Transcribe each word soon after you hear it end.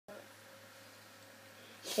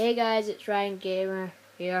Hey guys, it's Ryan Gamer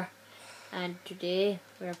here, and today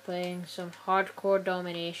we're playing some hardcore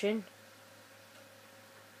domination,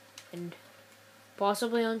 and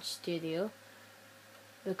possibly on studio,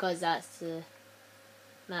 because that's the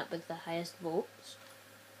map with the highest votes.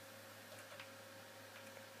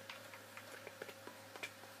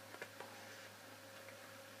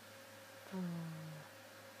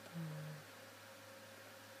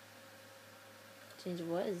 Change,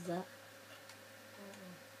 what is that?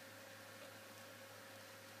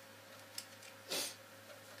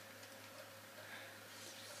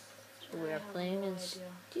 So we are playing in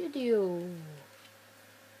studio. And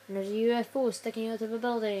there's a UFO sticking out of a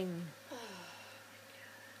building.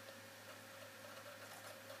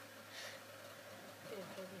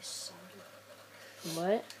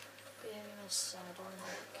 What?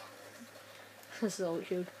 This is all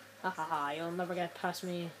shoot. Haha, you'll never get past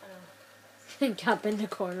me. Camp in the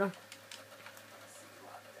corner.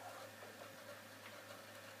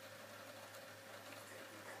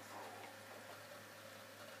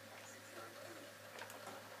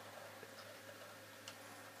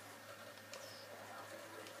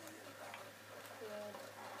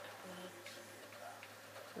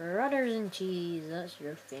 Rudders and cheese, that's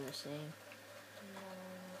your famous saying.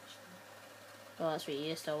 Well, that's what you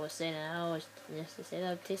used to always say, and I always used to say that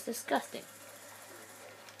would taste disgusting.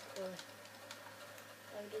 How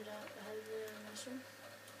did this one?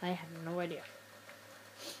 I have no idea.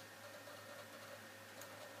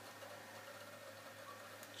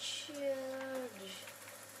 Charge.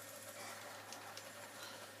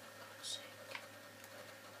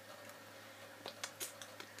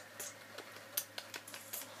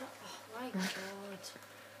 Oh my god.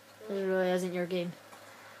 This really isn't your game.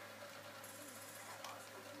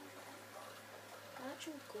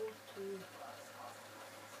 Actual go to.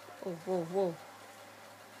 Oh, whoa, whoa.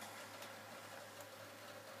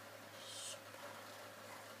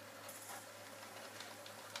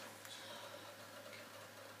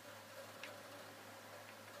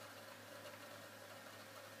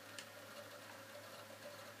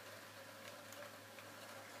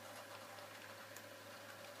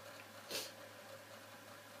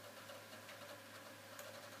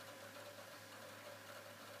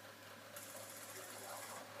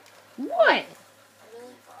 What?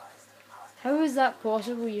 How is that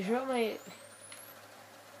possible? You shot my...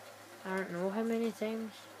 I don't know how many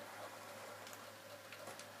times.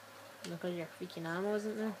 Because your freaking ammo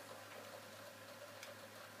isn't there.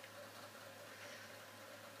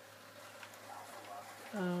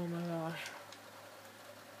 Oh my gosh.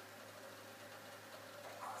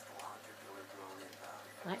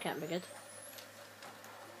 That can't be good.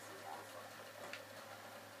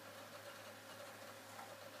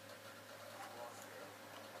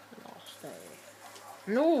 Lost there.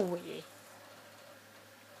 No way.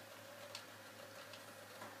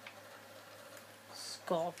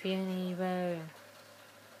 Scorpion Evo.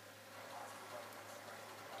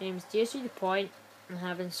 James, do you see the point in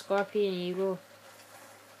having Scorpion Evo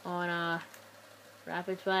on a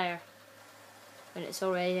rapid fire when it's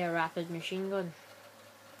already a rapid machine gun?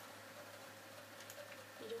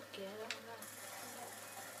 You don't get it on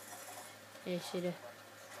that. Yes, you do.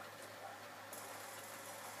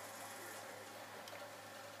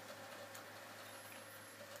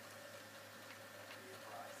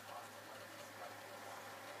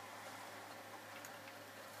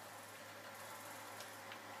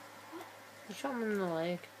 You shot him in the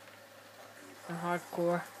leg. In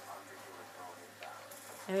hardcore.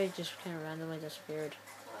 Maybe it just kind of randomly disappeared.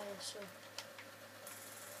 So.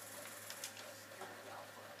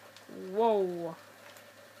 Whoa!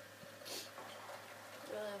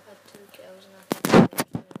 Really, I've had 2 kills and I've had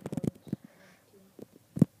 2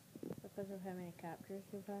 Because of how many captures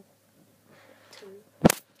you've had?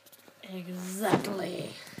 2.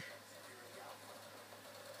 Exactly.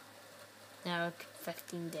 Now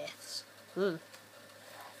 15 deaths. Ooh.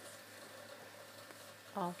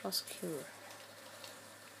 All plus cure.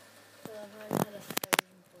 But I've only had 1,000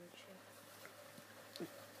 points yet.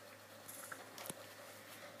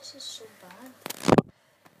 This is so bad.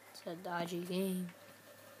 It's a dodgy game.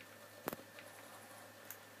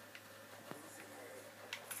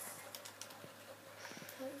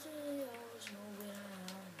 How do they always know where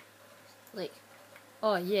I am? Like,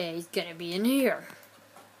 oh yeah, he's gonna be in here.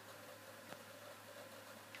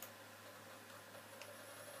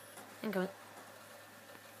 Think of it.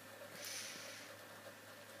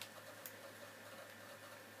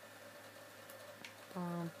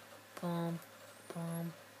 Bum, bum,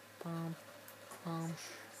 bum, bum, bum.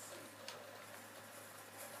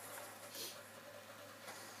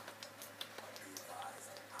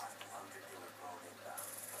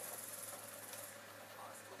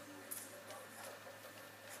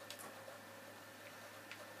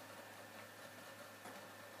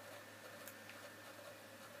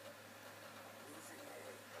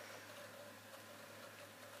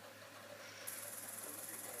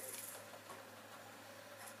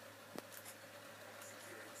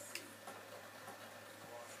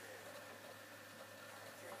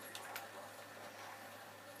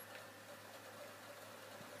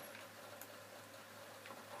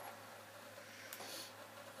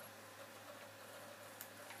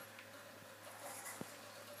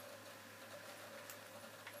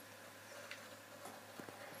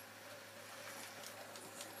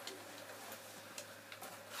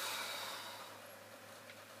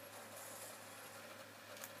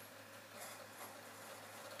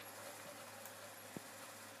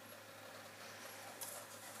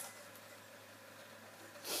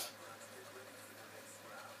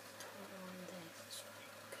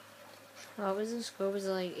 What was the score? Was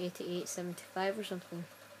it like 88-75 or something?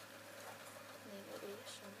 98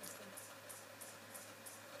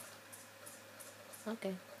 something.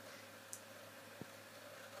 Okay.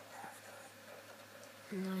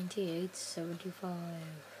 98-75.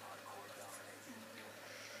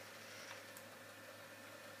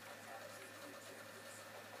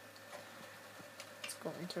 Let's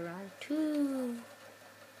go into round 2.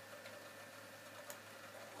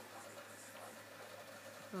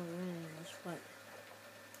 Oh, winning was what?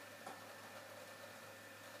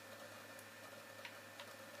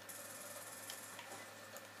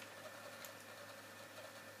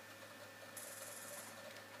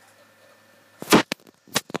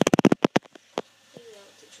 Maybe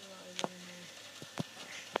that'll teach you how to win now.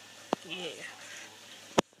 Yeah.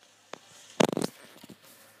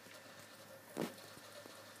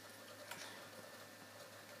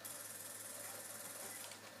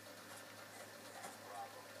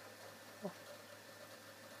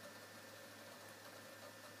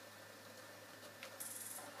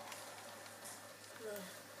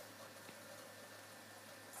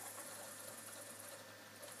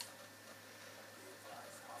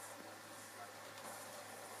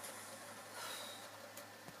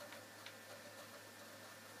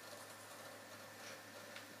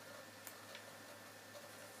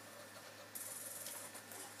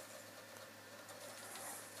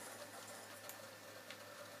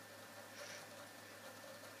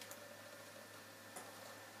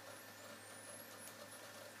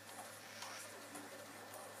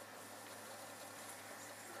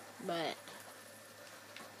 But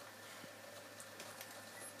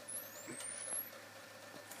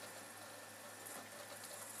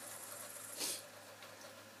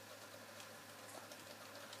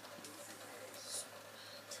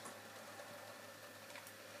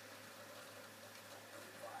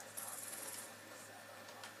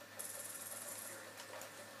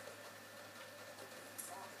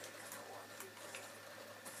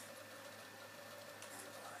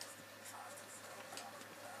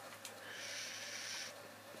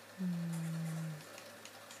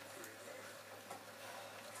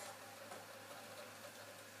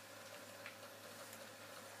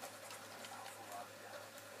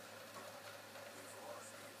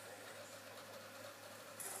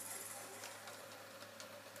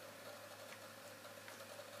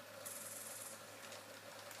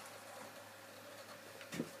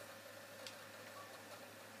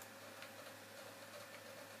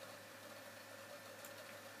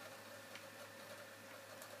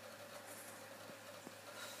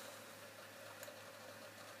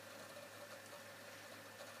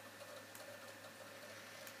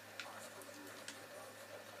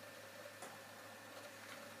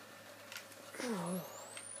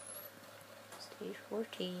stage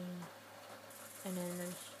 14. And then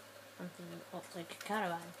there's something that looks like a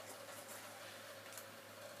caravan.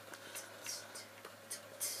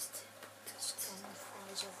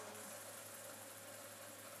 Flies everywhere.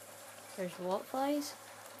 There's what flies?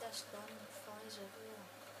 This gun flies everywhere.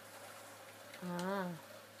 Ah.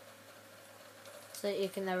 So you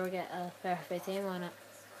can never get a perfect aim on it.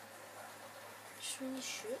 Just when you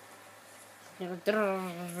shoot,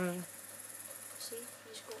 see,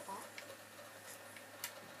 he's go up.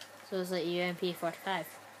 So it's like UMP 45.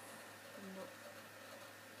 No.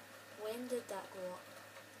 When did that go up?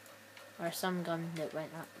 Or some gun that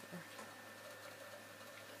went up.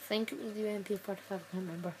 I think it was UMP 45, I can't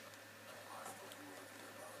remember.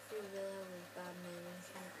 You really have a bad memory, I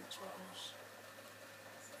think that's what it is.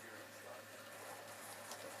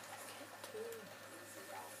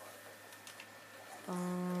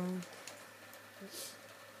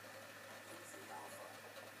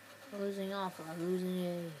 Losing Alpha, losing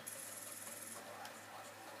A.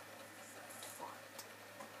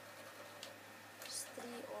 It's 3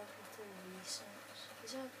 orbital resets.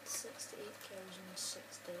 He's had 68 kills and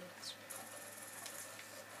 6 deaths.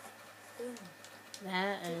 Boom.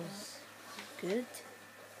 That is good.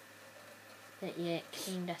 But yet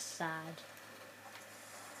kinda sad.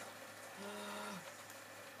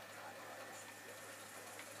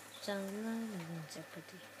 Sunlight and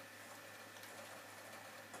jeopardy.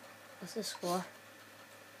 What's the score?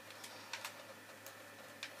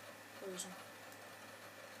 Losing.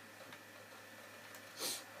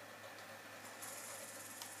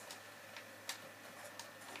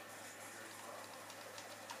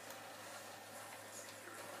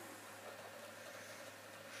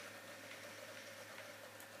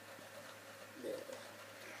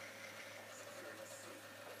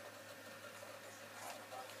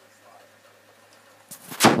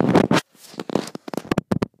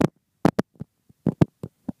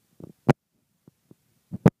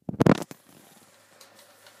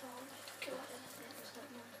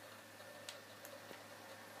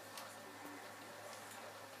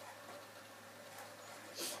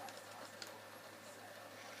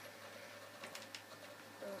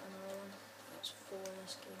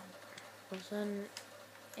 this game. What's an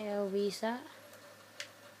LV set?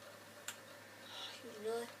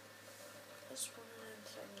 Really? It's one of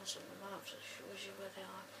them things on the maps that shows you where they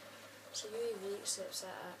are. So UAV accepts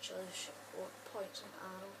that actually what points an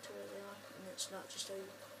arrow to where they are, and it's not just a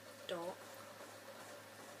dot.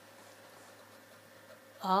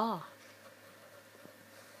 Ah.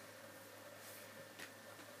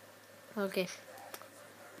 Okay.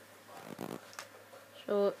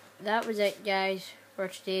 So that was it, guys, for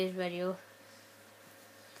today's video.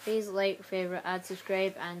 Please like, favourite, and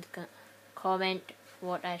subscribe, and comment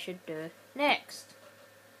what I should do next.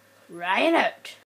 Riot out!